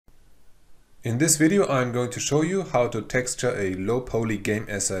In this video, I'm going to show you how to texture a low poly game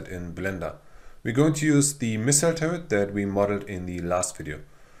asset in Blender. We're going to use the missile turret that we modeled in the last video.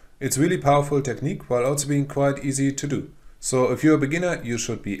 It's really powerful technique while also being quite easy to do. So if you're a beginner, you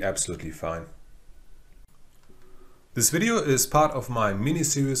should be absolutely fine. This video is part of my mini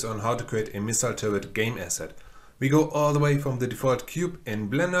series on how to create a missile turret game asset. We go all the way from the default cube in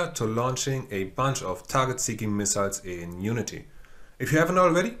Blender to launching a bunch of target-seeking missiles in Unity. If you haven't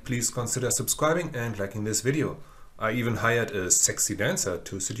already, please consider subscribing and liking this video. I even hired a sexy dancer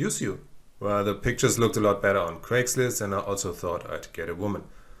to seduce you. Well, the pictures looked a lot better on Craigslist and I also thought I'd get a woman.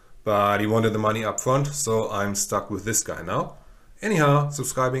 But he wanted the money up front, so I'm stuck with this guy now. Anyhow,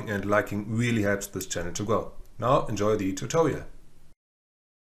 subscribing and liking really helps this channel to grow. Now enjoy the tutorial.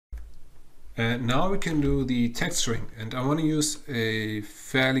 And now we can do the texturing, and I want to use a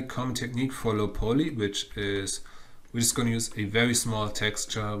fairly common technique for low poly, which is we're just going to use a very small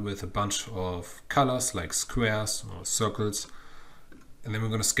texture with a bunch of colors like squares or circles, and then we're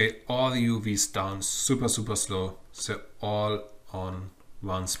going to scale all the UVs down super slow, so all on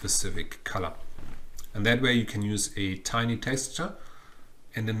one specific color. And that way you can use a tiny texture.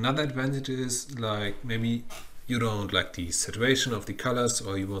 And another advantage is, like, maybe you don't like the saturation of the colors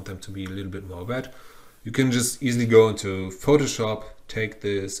or you want them to be a little bit more red. You can just easily go into Photoshop, take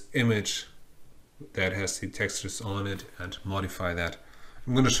this image that has the textures on it and modify that.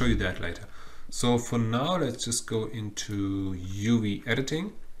 I'm going to show you that later. So for now, let's just go into UV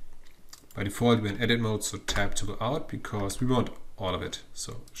editing. By default, we're in edit mode, so tab to go out because we want all of it.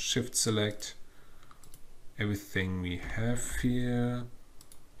 So shift select everything we have here,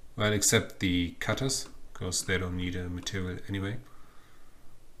 well, except the cutters, because they don't need a material anyway.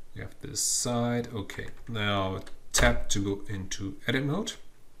 We have this side. Okay, now tab to go into edit mode.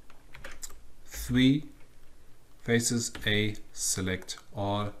 3 faces, A, select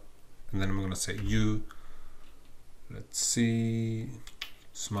all, and then I'm going to say U. Let's see,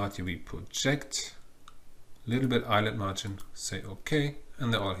 Smart UV project, little bit island margin, say OK,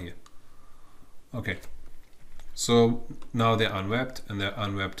 and they're all here. Okay, so now they're unwrapped, and they're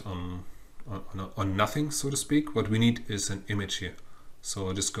unwrapped on nothing, so to speak. What we need is an image here. So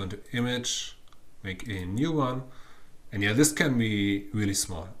I'll just go into image, make a new one, and yeah, this can be really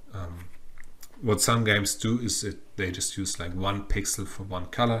small. What some games do is they just use like 1 pixel for 1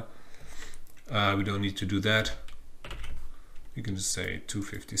 color. We don't need to do that. We can just say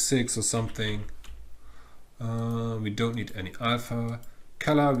 256 or something. We don't need any alpha.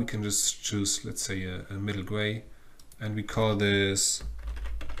 Color, we can just choose, let's say, a middle gray, and we call this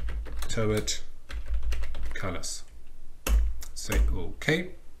turret colors. Say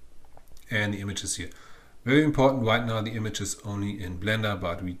OK, and the image is here. Very important, right now the image is only in Blender,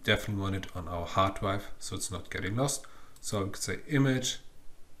 but we definitely want it on our hard drive so it's not getting lost. So we could say image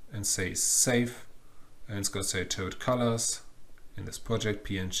and say save, and it's going to say turret colors in this project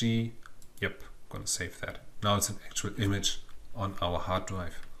PNG. Yep, I'm going to save that. Now it's an actual image on our hard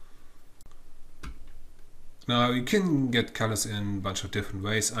drive. Now you can get colors in a bunch of different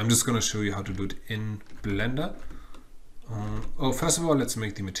ways. I'm just going to show you how to do it in Blender. First of all, let's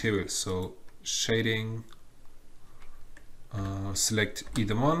make the material. So shading, select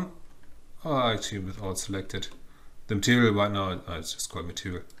either one, or actually with all selected. The material right now, it's just called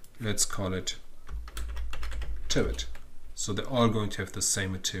material. Let's call it turret. So they're all going to have the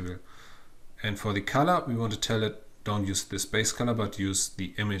same material. And for the color, we want to tell it, don't use this base color, but use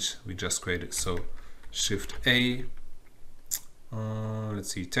the image we just created. So Shift A,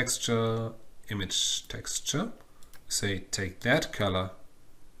 let's see, texture, image texture. Say take that color,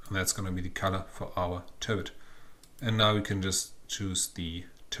 and that's going to be the color for our turret. And now we can just choose the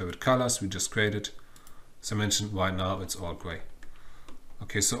turret colors we just created. As I mentioned, right now it's all gray.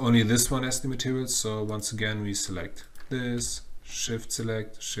 Okay, so only this one has the materials. So once again, we select this, shift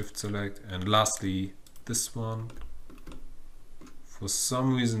select, and lastly this one. For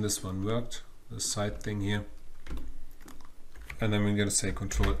some reason this one worked, the side thing here. And then we're going to say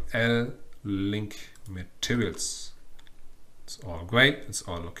Control L, link materials. It's all gray, it's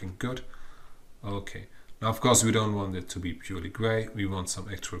all looking good. Okay, now of course we don't want it to be purely gray, we want some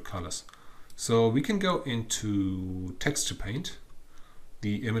actual colors. So we can go into texture paint.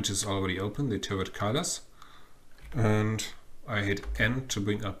 The image is already open, the turret colors, and I hit N to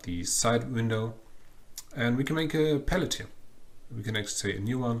bring up the side window, and we can make a palette here. We can actually say a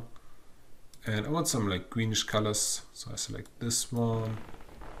new one, and I want some like greenish colors, so I select this one.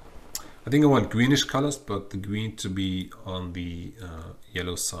 I think I want greenish colors, but the green to be on the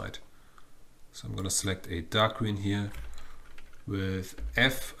yellow side. So I'm going to select a dark green here. With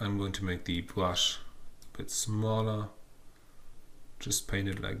F, I'm going to make the brush a bit smaller. Just paint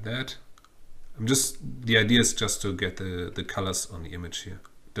it like that. The idea is just to get the colors on the image here.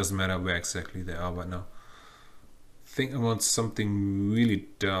 It doesn't matter where exactly they are right now. I think I want something really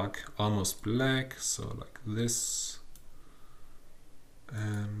dark, almost black, so like this.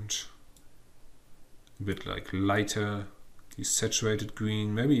 And a bit like lighter, desaturated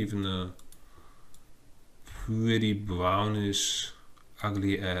green, maybe even a pretty brownish,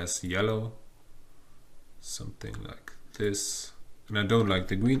 ugly ass yellow. Something like this. And I don't like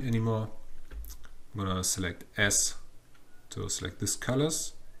the green anymore. I'm gonna select S to select this color.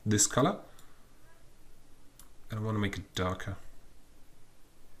 And I want to make it darker.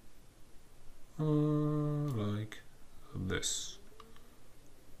 Like this.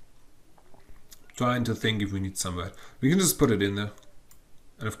 Trying to think if we need some red. We can just put it in there.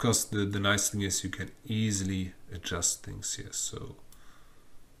 And of course the nice thing is you can easily adjust things here. So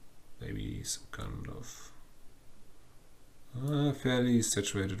maybe some kind of fairly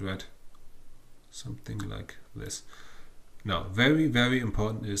saturated red. Something like this. Now, very, very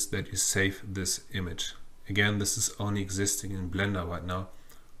important is that you save this image. Again, this is only existing in Blender right now.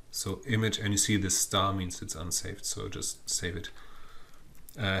 So image, and you see this star means it's unsaved. So just save it.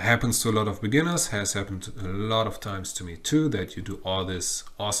 Happens to a lot of beginners, has happened a lot of times to me too, that you do all this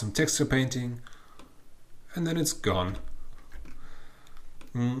awesome texture painting and then it's gone.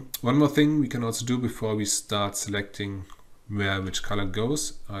 One more thing we can also do before we start selecting where which color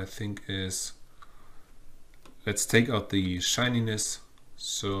goes, I think, is let's take out the shininess.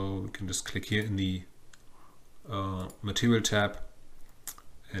 So we can just click here in the material tab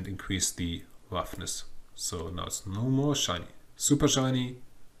and increase the roughness. So now it's no more shiny. Super shiny,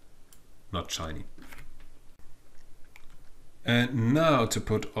 not shiny. And now to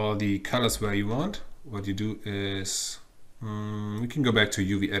put all the colors where you want, what you do is we can go back to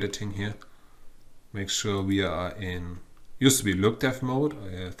UV editing here. Make sure we are in, used to be look dev mode.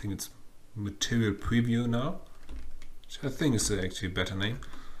 I think it's material preview now, which I think is actually a better name.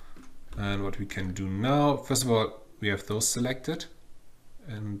 And what we can do now, first of all, we have those selected,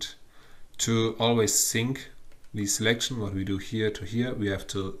 and to always sync the selection, what we do here to here, we have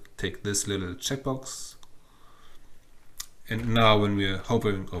to take this little checkbox. And now when we're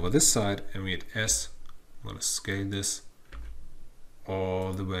hovering over this side and we hit S, I'm going to scale this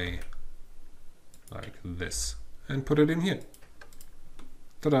all the way like this and put it in here.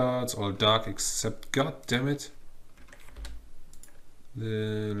 Ta-da! It's all dark except, god damn it.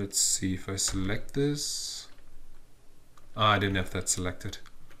 Let's see if I select this. I didn't have that selected.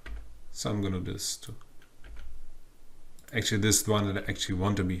 So I'm going to do this too. Actually, this is the one that I actually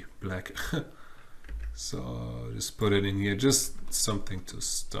want to be black. So just put it in here, just something to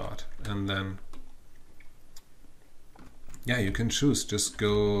start. And then, yeah, you can choose. Just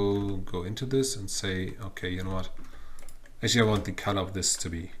go into this and say, okay, you know what? Actually, I want the color of this to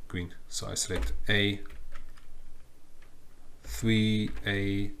be green. So I select A,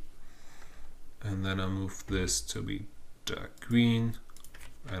 3A, and then I move this to be dark green.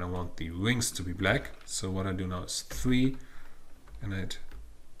 And I want the wings to be black. So what I do now is 3 and I hit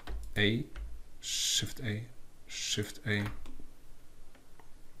A, Shift A, Shift A.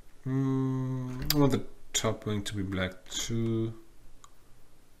 I want the top wing to be black too.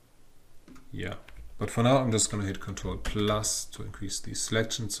 Yeah, but for now I'm just going to hit Ctrl plus to increase the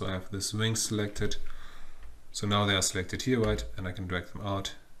selection. So I have this wing selected. So now they are selected here, right? And I can drag them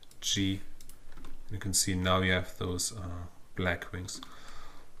out. G. You can see now we have those black wings.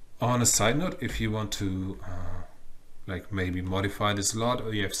 On a side note, if you want to like maybe modify this a lot,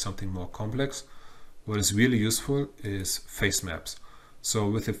 or you have something more complex, what is really useful is face maps. So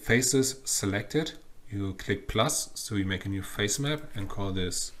with the faces selected, you click plus, so you make a new face map and call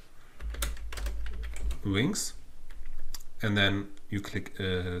this wings, and then you click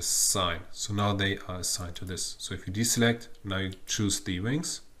assign. So now they are assigned to this. So if you deselect, now you choose the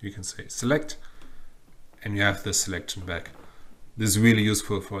wings, you can say select, and you have the selection back. This is really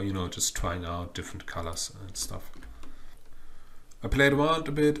useful for, you know, just trying out different colors and stuff. I played around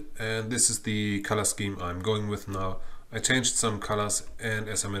a bit, and this is the color scheme I'm going with now. I changed some colors, and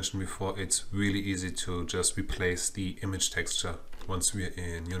as I mentioned before, it's really easy to just replace the image texture once we're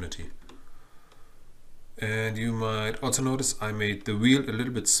in Unity. And you might also notice I made the wheel a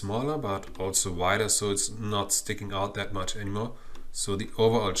little bit smaller, but also wider, so it's not sticking out that much anymore. So the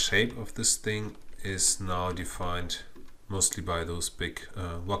overall shape of this thing is now defined mostly by those big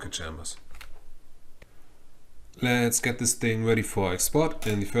rocket chambers. Let's get this thing ready for export,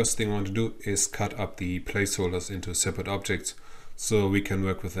 and the first thing I want to do is cut up the placeholders into separate objects so we can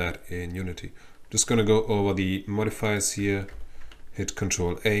work with that in Unity. Just gonna go over the modifiers here, hit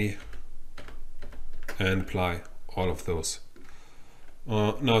Ctrl A and apply all of those.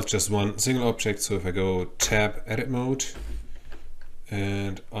 Now it's just one single object, so if I go tab edit mode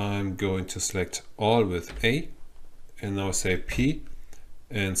and I'm going to select all with A and now say P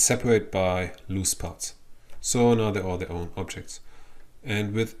and separate by loose parts. So now they're all their own objects.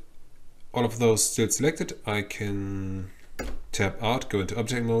 And with all of those still selected, I can tab out, go into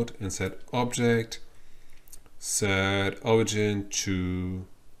object mode and set object, set origin to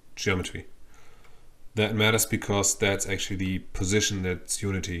geometry. That matters because that's actually the position that's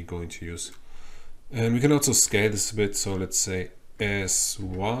Unity going to use. And we can also scale this a bit. So let's say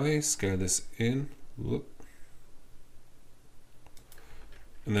SY, scale this in. Whoop.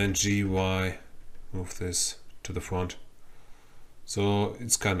 And then GY, move this to the front. So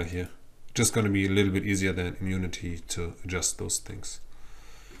it's kind of here. Just going to be a little bit easier than in Unity to adjust those things.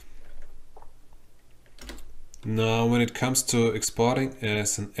 Now when it comes to exporting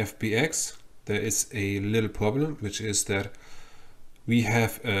as an FBX, there is a little problem, which is that we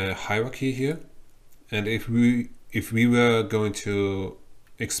have a hierarchy here, and if we were going to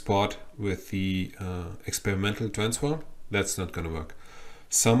export with the experimental transform, that's not going to work.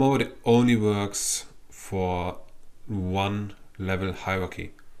 Somehow it only works for one level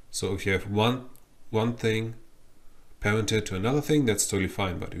hierarchy. So if you have one thing parented to another thing, that's totally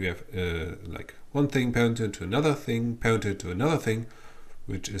fine. But if you have like one thing parented to another thing, parented to another thing,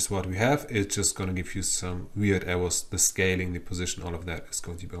 which is what we have, it's just going to give you some weird errors. The scaling, the position, all of that is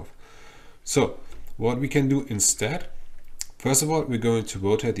going to be off. So what we can do instead, first of all, we're going to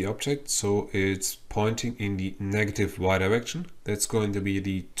rotate the object so it's pointing in the negative y direction. That's going to be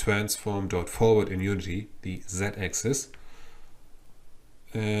the transform.forward in Unity, the z-axis.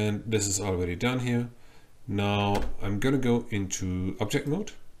 And this is already done here. Now I'm going to go into object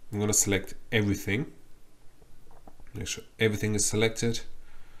mode. I'm going to select everything. Make sure everything is selected.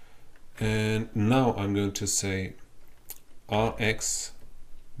 And now I'm going to say RX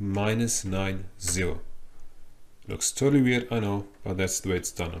 -90. Looks totally weird, I know, but that's the way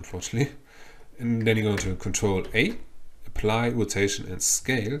it's done, unfortunately. And then you go to Control A, apply rotation and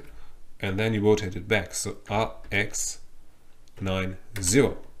scale, and then you rotate it back. So RX 90.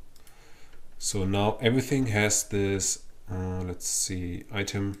 So now everything has this, let's see,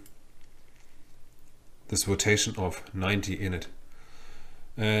 item, this rotation of 90 in it.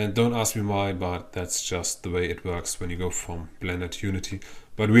 And don't ask me why, but that's just the way it works when you go from Blender to Unity.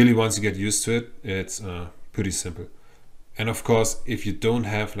 But really, once you get used to it, it's pretty simple. And of course, if you don't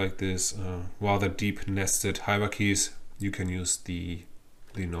have like this rather deep nested hierarchies, you can use the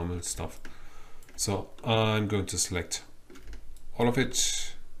normal stuff. So I'm going to select all of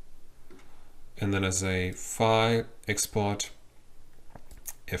it, and then I say File, Export,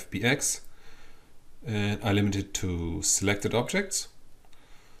 FBX, and I limit it to selected objects.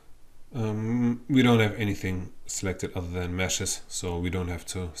 We don't have anything selected other than meshes, so we don't have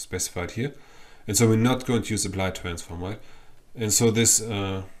to specify it here. And so we're not going to use apply transform, right? And so this,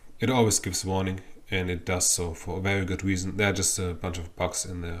 it always gives warning, and it does so for a very good reason. There are just a bunch of bugs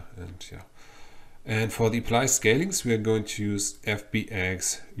in there, and yeah. And for the apply scalings, we are going to use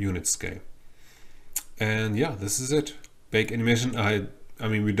FBX unit scale. And yeah, this is it. Bake animation, I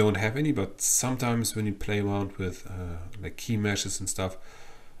mean, we don't have any, but sometimes when you play around with like key meshes and stuff,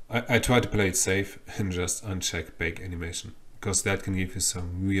 I try to play it safe and just uncheck bake animation, because that can give you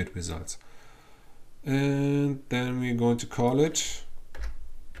some weird results. And then we're going to call it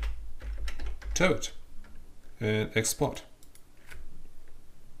Turret and export.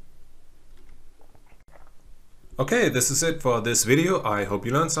 Okay, this is it for this video. I hope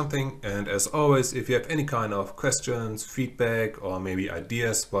you learned something, and as always, if you have any kind of questions, feedback, or maybe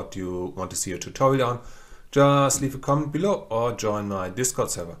ideas what you want to see a tutorial on, just leave a comment below or join my Discord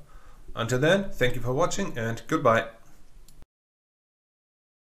server. Until then, thank you for watching and goodbye.